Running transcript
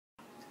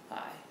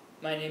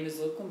My name is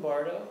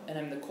Lombardo, and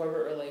I'm the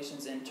Corporate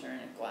Relations Intern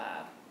at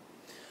GLAAD.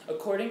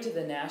 According to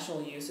the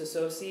National Youth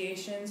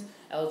Association's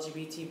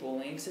LGBT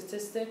bullying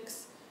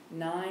statistics,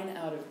 9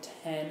 out of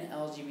 10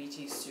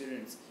 LGBT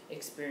students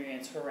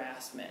experience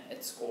harassment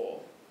at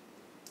school.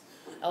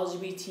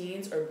 LGBT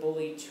teens are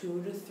bullied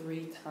 2 to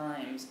 3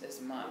 times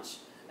as much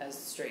as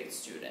straight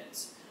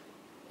students,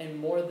 and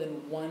more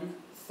than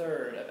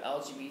 1/3 of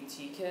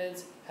LGBT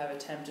kids have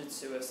attempted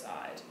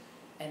suicide,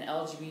 and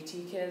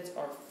LGBT kids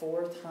are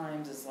 4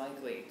 times as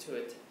likely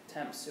to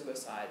attempt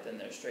suicide than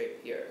their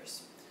straight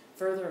peers.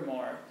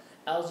 Furthermore,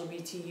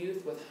 LGBT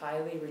youth with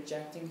highly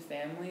rejecting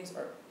families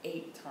are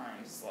 8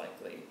 times as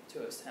likely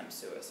to attempt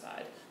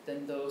suicide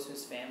than those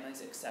whose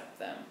families accept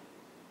them.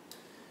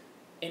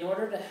 In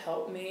order to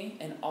help me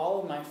and all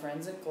of my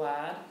friends at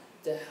GLAAD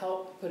to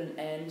help put an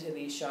end to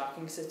these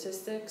shocking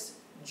statistics,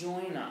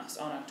 join us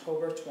on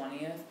October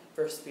 20th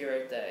for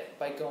Spirit Day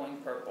by going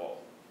purple.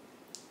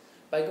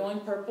 By going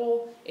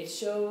purple, it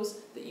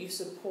shows that you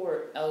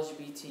support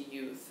LGBT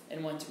youth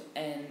and want to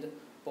end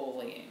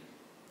bullying.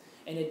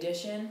 In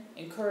addition,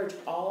 encourage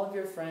all of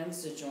your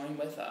friends to join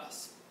with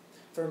us.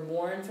 For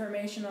more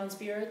information on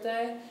Spirit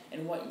Day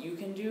and what you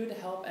can do to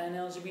help end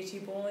LGBT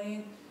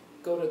bullying,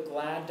 go to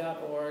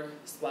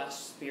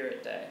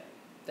glaad.org/spiritday.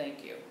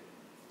 Thank you.